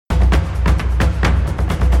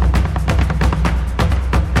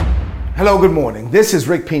Hello, good morning. This is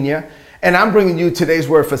Rick Pina, and I'm bringing you today's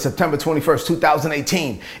word for September 21st,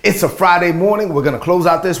 2018. It's a Friday morning. We're going to close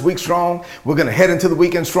out this week strong. We're going to head into the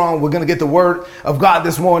weekend strong. We're going to get the word of God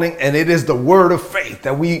this morning, and it is the word of faith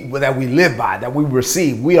that we live by, that we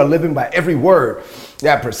receive. We are living by every word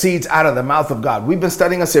that proceeds out of the mouth of God. We've been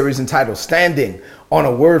studying a series entitled Standing on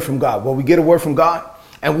a Word from God. Well, we get a word from God,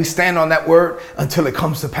 and we stand on that word until it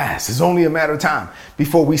comes to pass. It's only a matter of time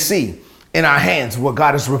before we see in our hands what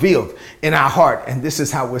God has revealed in our heart, and this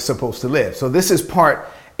is how we're supposed to live. So this is part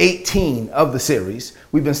 18 of the series.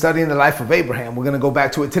 We've been studying the life of Abraham. We're going to go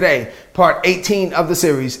back to it today, part 18 of the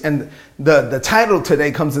series, and the title today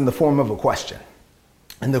comes in the form of a question.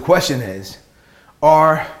 And the question is,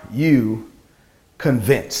 are you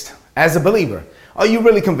convinced? As a believer, are you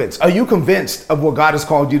really convinced? Are you convinced of what God has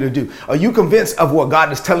called you to do? Are you convinced of what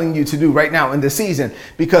God is telling you to do right now in this season?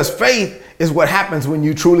 Because faith is what happens when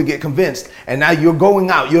you truly get convinced. And now you're going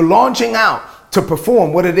out, you're launching out to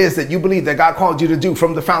perform what it is that you believe that God called you to do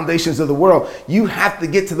from the foundations of the world. You have to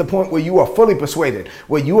get to the point where you are fully persuaded,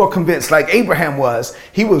 where you are convinced, like Abraham was.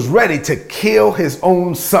 He was ready to kill his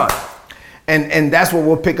own son. And that's what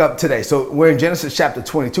we'll pick up today. So we're in Genesis chapter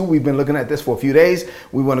 22. We've been looking at this for a few days.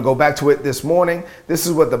 We want to go back to it this morning. This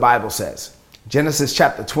is what the Bible says. Genesis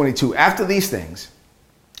chapter 22. After these things,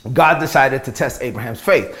 God decided to test Abraham's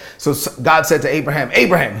faith. So God said to Abraham,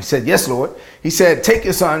 Abraham, he said, yes, Lord. He said, take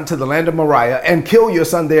your son to the land of Moriah and kill your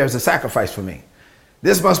son there as a sacrifice for me.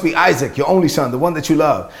 This must be Isaac, your only son, the one that you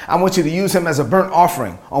love. I want you to use him as a burnt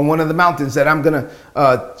offering on one of the mountains that I'm going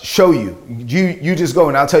to show you. You just go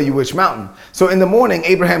and I'll tell you which mountain. So in the morning,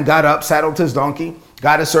 Abraham got up, saddled his donkey,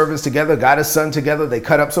 got his servants together, got his son together. They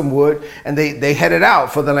cut up some wood and they headed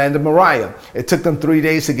out for the land of Moriah. It took them 3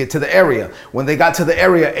 days to get to the area. When they got to the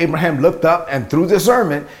area, Abraham looked up and through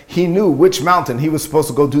discernment, he knew which mountain he was supposed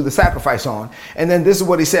to go do the sacrifice on. And then this is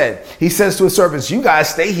what he said. He says to his servants, you guys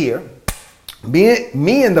stay here.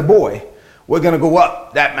 Me and the boy, we're going to go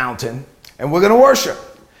up that mountain and we're going to worship.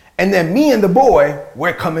 And then me and the boy,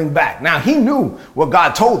 we're coming back. Now, he knew what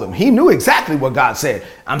God told him. He knew exactly what God said.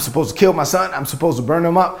 I'm supposed to kill my son. I'm supposed to burn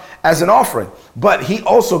him up as an offering. But he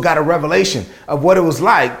also got a revelation of what it was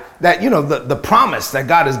like that, you know, the promise that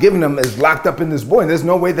God has given him is locked up in this boy. And there's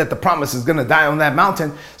no way that the promise is going to die on that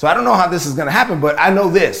mountain. So I don't know how this is going to happen, but I know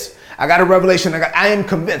this. I got a revelation. I am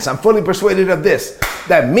convinced. I'm fully persuaded of this,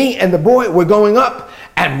 that me and the boy, we're going up,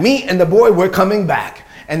 and me and the boy, we're coming back.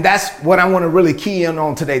 And that's what I want to really key in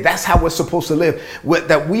on today. That's how we're supposed to live,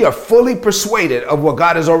 that we are fully persuaded of what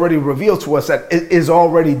God has already revealed to us, that it is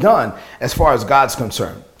already done as far as God's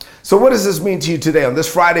concerned. So what does this mean to you today on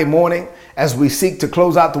this Friday morning as we seek to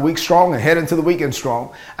close out the week strong and head into the weekend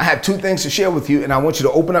strong? I have two things to share with you, and I want you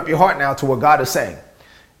to open up your heart now to what God is saying.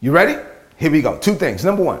 You ready? Here we go. Two things.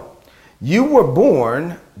 Number one, you were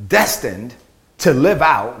born destined to live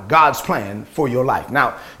out God's plan for your life.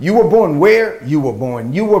 Now, you were born where you were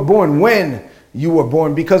born. You were born when you were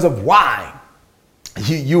born because of why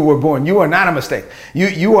you were born. You are not a mistake.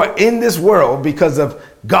 You are in this world because of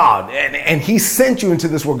God, and he sent you into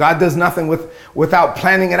this world. God does nothing without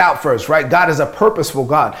planning it out first, right? God is a purposeful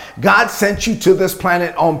God. God sent you to this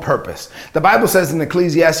planet on purpose. The Bible says in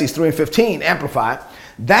Ecclesiastes 3:15, Amplified,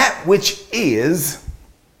 that which is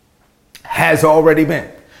has already been.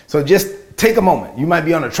 So just take a moment. You might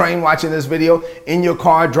be on a train watching this video, in your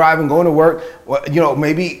car, driving, going to work,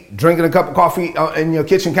 maybe drinking a cup of coffee in your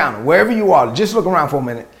kitchen counter, wherever you are. Just look around for a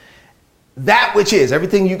minute. That which is,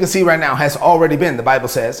 everything you can see right now has already been, the Bible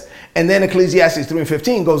says. And then Ecclesiastes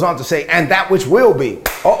 3:15 goes on to say, and that which will be,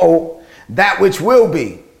 that which will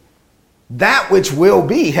be. That which will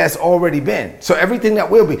be has already been. So everything that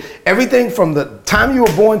will be, everything from the time you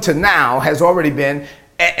were born to now has already been.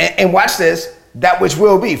 And watch this, that which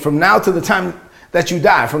will be from now to the time that you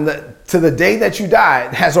die, to the day that you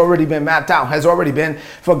die, has already been mapped out, has already been.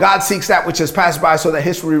 For God seeks that which has passed by so that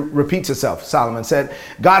history repeats itself, Solomon said.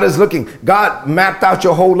 God is looking. God mapped out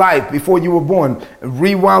your whole life before you were born,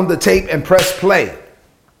 rewound the tape and pressed play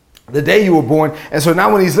the day you were born. And so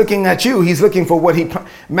now when he's looking at you, he's looking for what he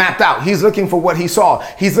mapped out. He's looking for what he saw.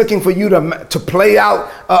 He's looking for you to play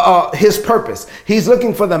out his purpose. He's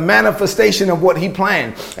looking for the manifestation of what he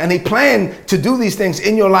planned. And he planned to do these things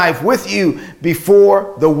in your life with you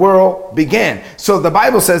before the world began. So the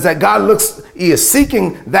Bible says that God he is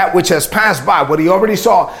seeking that which has passed by, what he already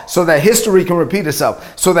saw, so that history can repeat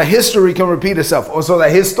itself, so that history can repeat itself, or so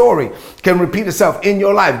that his story can repeat itself in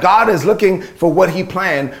your life. God is looking for what he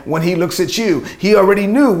planned when when he looks at you. He already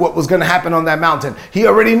knew what was going to happen on that mountain. He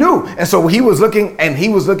already knew. And so he was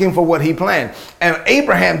looking for what he planned. And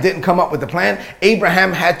Abraham didn't come up with the plan.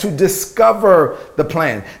 Abraham had to discover the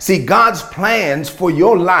plan. See, God's plans for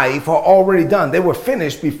your life are already done. They were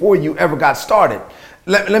finished before you ever got started.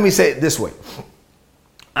 Let me say it this way.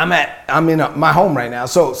 I'm in my home right now.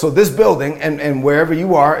 So this building and wherever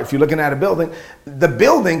you are, if you're looking at a building, the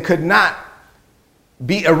building could not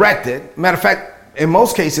be erected. Matter of fact, in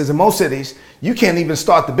most cases, in most cities, you can't even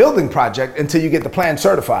start the building project until you get the plan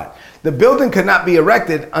certified. The building could not be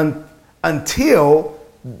erected until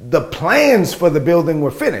the plans for the building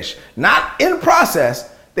were finished. Not in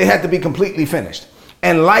process, they had to be completely finished.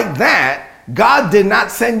 And like that, God did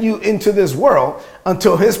not send you into this world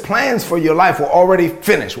until his plans for your life were already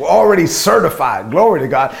finished, were already certified. Glory to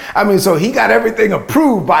God. I mean, so he got everything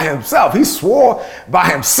approved by himself. He swore by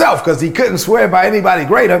himself because he couldn't swear by anybody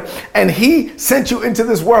greater. And he sent you into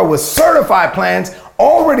this world with certified plans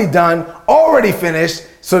already done, already finished.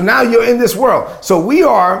 So now you're in this world. So we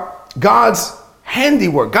are God's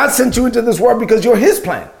handiwork. God sent you into this world because you're his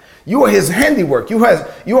plan. You are his handiwork. You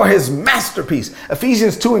are his masterpiece.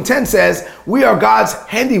 Ephesians 2:10 says, we are God's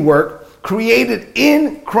handiwork created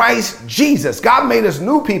in Christ Jesus. God made us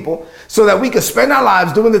new people so that we could spend our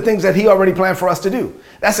lives doing the things that he already planned for us to do.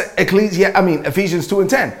 That's Ephesians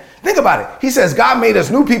 2:10. Think about it. He says God made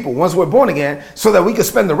us new people once we're born again so that we could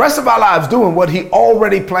spend the rest of our lives doing what he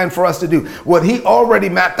already planned for us to do, what he already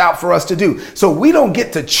mapped out for us to do. So we don't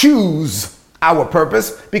get to choose our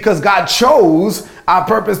purpose because God chose our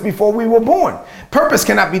purpose before we were born. Purpose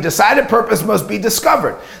cannot be decided. Purpose must be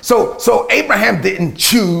discovered. So Abraham didn't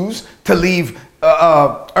choose to leave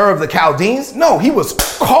Ur of the Chaldeans. No, he was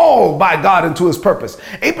called by God into his purpose.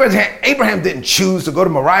 Abraham didn't choose to go to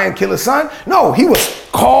Moriah and kill his son. No, he was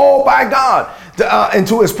called by God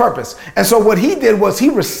into his purpose. And so what he did was he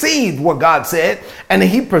received what God said and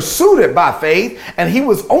he pursued it by faith, and he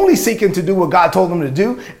was only seeking to do what God told him to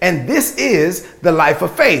do. And this is the life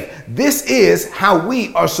of faith. This is how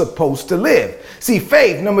we are supposed to live. See,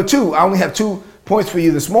 faith, number two, I only have 2 points for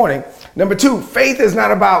you this morning. Number two, faith is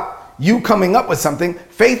not about you coming up with something.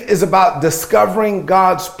 Faith is about discovering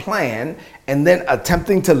God's plan and then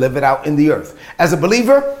attempting to live it out in the earth. As a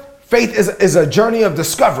believer, faith is a journey of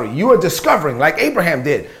discovery. You are discovering, like Abraham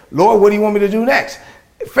did. Lord, what do you want me to do next?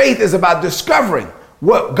 Faith is about discovering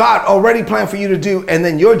what God already planned for you to do, and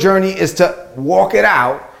then your journey is to walk it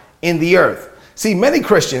out in the earth. See, many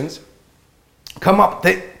Christians come up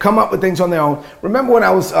with things on their own. Remember when I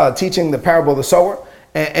was teaching the parable of the sower,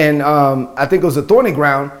 and I think it was the thorny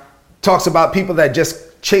ground, talks about people that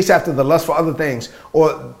just chase after the lust for other things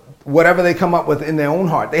or whatever they come up with in their own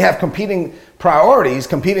heart. They have competing priorities,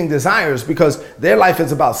 competing desires, because their life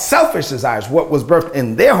is about selfish desires, what was birthed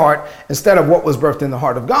in their heart instead of what was birthed in the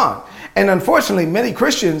heart of God. And unfortunately, many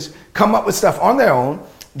Christians come up with stuff on their own.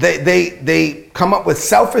 They come up with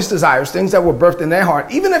selfish desires, things that were birthed in their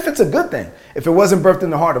heart, even if it's a good thing. If it wasn't birthed in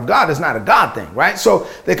the heart of God, it's not a God thing, right? So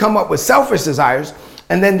they come up with selfish desires,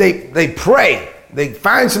 and then they pray. They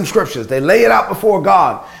find some scriptures. They lay it out before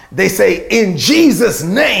God. They say, in Jesus'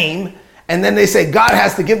 name, and then they say, God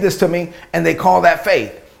has to give this to me, and they call that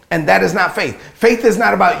faith. And that is not faith. Faith is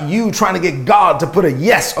not about you trying to get God to put a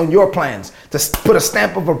yes on your plans, to put a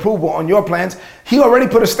stamp of approval on your plans. He already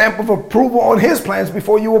put a stamp of approval on his plans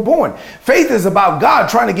before you were born. Faith is about God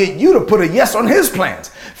trying to get you to put a yes on his plans.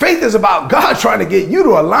 Faith is about God trying to get you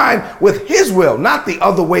to align with his will, not the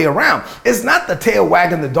other way around. It's not the tail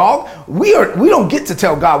wagging the dog. We don't get to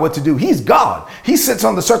tell God what to do. He's God. He sits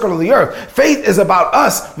on the circle of the earth. Faith is about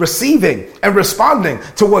us receiving and responding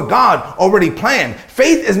to what God already planned.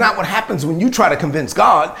 Faith is not what happens when you try to convince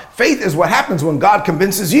God. Faith is what happens when God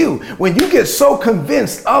convinces you. When you get so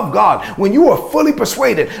convinced of God, when you are fully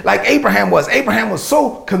persuaded, like Abraham was. Abraham was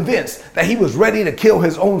so convinced that he was ready to kill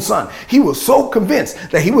his own son. He was so convinced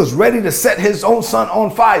that he was ready to set his own son on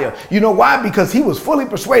fire. You know why? Because he was fully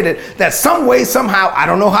persuaded that some way, somehow, I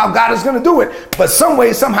don't know how God is going to do it, but some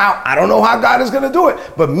way, somehow, I don't know how God is going to do it.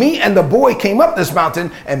 But me and the boy came up this mountain,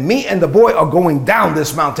 and me and the boy are going down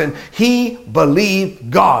this mountain. He believed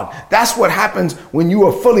God. That's what happens when you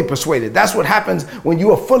are fully persuaded. That's what happens when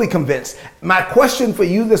you are fully convinced. My question for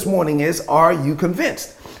you this morning is, are you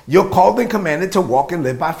convinced? You're called and commanded to walk and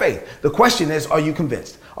live by faith. The question is, are you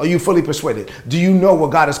convinced? Are you fully persuaded? Do you know what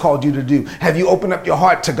God has called you to do? Have you opened up your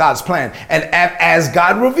heart to God's plan? And as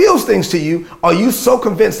God reveals things to you, are you so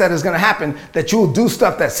convinced that it's going to happen that you will do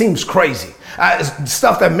stuff that seems crazy?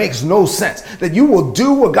 Stuff that makes no sense, that you will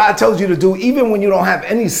do what God tells you to do, even when you don't have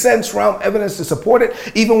any sense realm evidence to support it,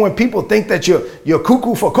 even when people think that you're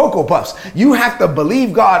cuckoo for Cocoa Puffs. You have to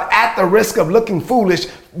believe God at the risk of looking foolish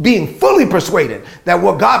being fully persuaded that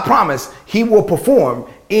what God promised, he will perform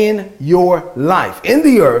in your life, in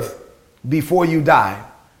the earth, before you die.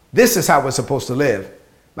 This is how we're supposed to live.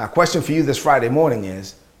 My question for you this Friday morning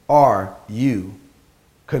is, are you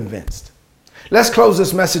convinced? Let's close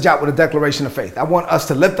this message out with a declaration of faith. I want us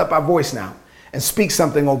to lift up our voice now and speak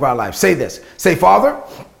something over our life. Say this. Say, Father,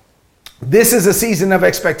 this is a season of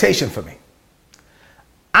expectation for me.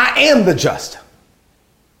 I am the just,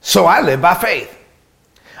 so I live by faith.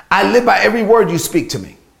 I live by every word you speak to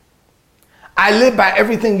me. I live by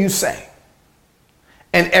everything you say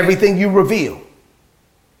and everything you reveal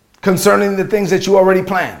concerning the things that you already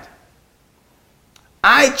planned.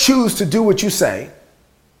 I choose to do what you say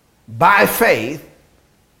by faith,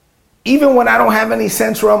 even when I don't have any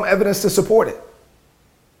sense realm evidence to support it,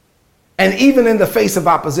 and even in the face of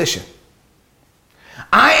opposition.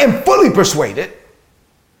 I am fully persuaded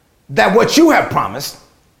that what you have promised,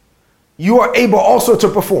 you are able also to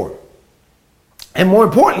perform. And more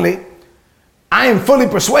importantly, I am fully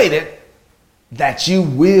persuaded that you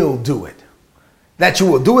will do it, that you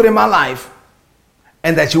will do it in my life,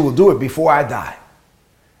 and that you will do it before I die.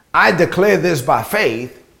 I declare this by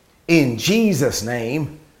faith in Jesus'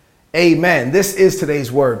 name. Amen. This is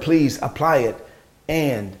today's word. Please apply it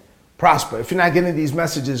and prosper. If you're not getting these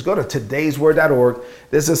messages, go to todaysword.org.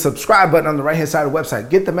 There's a subscribe button on the right-hand side of the website.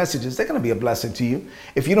 Get the messages. They're going to be a blessing to you.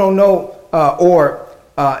 If you don't know,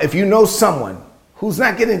 if you know someone who's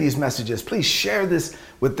not getting these messages, please share this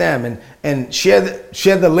with them and share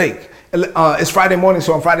the link. It's Friday morning,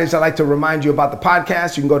 so on Fridays I like to remind you about the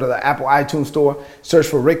podcast. You can go to the Apple iTunes store, search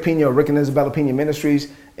for Rick Pina or Rick and Isabella Pina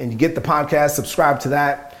Ministries, and you get the podcast. Subscribe to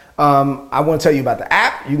that. I want to tell you about the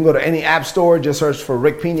app. You can go to any app store, just search for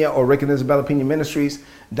Rick Pina or Rick and Isabella Pina Ministries.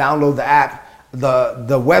 Download the app.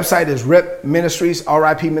 The website is RIP Ministries,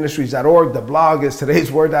 ripministries.org. The blog is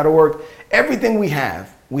todaysword.org. Everything we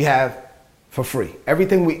have for free.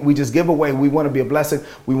 Everything we just give away. We want to be a blessing.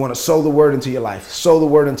 We want to sow the word into your life. Sow the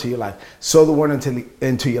word into your life. Sow the word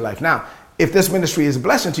into your life. Now, if this ministry is a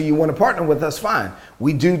blessing to you, you want to partner with us, fine.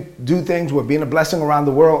 We do things. We're being a blessing around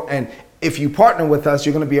the world. And if you partner with us,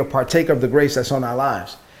 you're going to be a partaker of the grace that's on our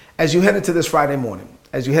lives. As you head into this Friday morning,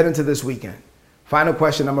 as you head into this weekend, final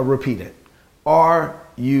question, I'm going to repeat it. Are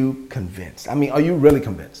you convinced? I mean, are you really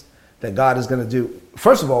convinced that God is going to do?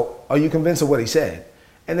 First of all, are you convinced of what he said?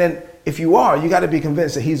 And then if you are, you got to be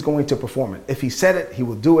convinced that he's going to perform it. If he said it, he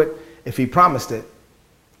will do it. If he promised it,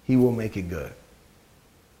 he will make it good.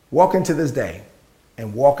 Walk into this day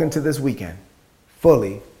and walk into this weekend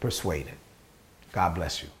fully persuaded. God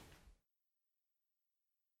bless you.